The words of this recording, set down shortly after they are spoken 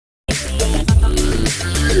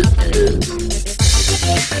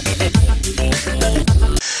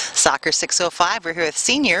Soccer 605, we're here with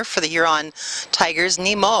senior for the Huron Tigers,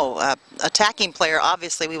 Nemo, attacking player.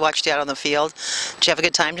 Obviously, we watched you out on the field. Did you have a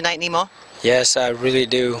good time tonight, Nemo? Yes, I really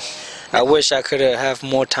do. I wish I could have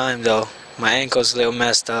more time, though. My ankle's a little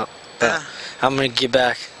messed up, but I'm going to get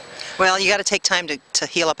back. Well, you got to take time to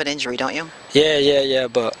heal up an injury, don't you? Yeah,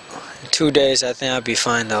 but in 2 days, I think I'll be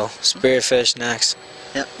fine, though. Spiritfish next.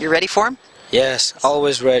 Yep. You ready for him? Yes,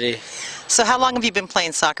 always ready. So how long have you been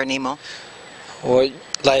playing soccer, Nemo? Well,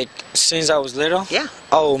 like, since I was little? Yeah.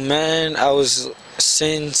 Oh, man, I was,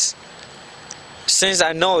 since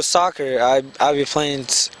I know soccer, I've been playing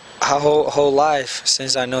whole life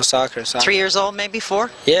since I know soccer. So 3 years old, maybe 4?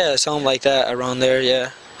 Yeah, something like that, around there,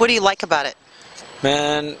 yeah. What do you like about it?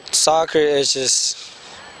 Man, soccer is just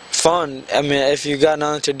fun. I mean, if you got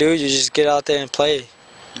nothing to do, you just get out there and play.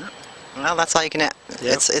 Well, that's all you can. Yep.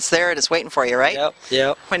 It's there and it's waiting for you, right?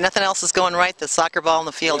 Yep. When nothing else is going right, the soccer ball in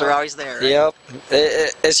the field are always there. Right? Yep.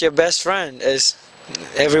 It's your best friend. It's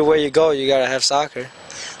everywhere you go, you gotta have soccer.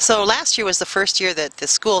 So last year was the first year that the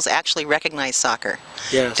schools actually recognized soccer.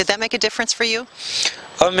 Yes. Did that make a difference for you?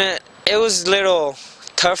 I mean, it was a little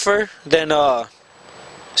tougher than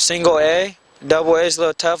single A. Double A is a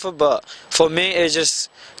little tougher, but for me, it's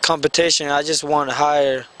just competition. I just want a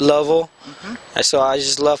higher level, and so I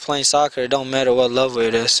just love playing soccer. It don't matter what level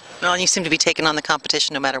it is. Well, and you seem to be taking on the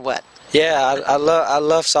competition no matter what. Yeah, I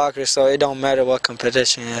love soccer, so it don't matter what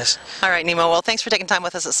competition is. All right, Nemo. Well, thanks for taking time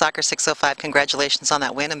with us at Soccer 605. Congratulations on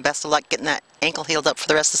that win, and best of luck getting that ankle healed up for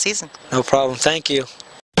the rest of the season. No problem. Thank you.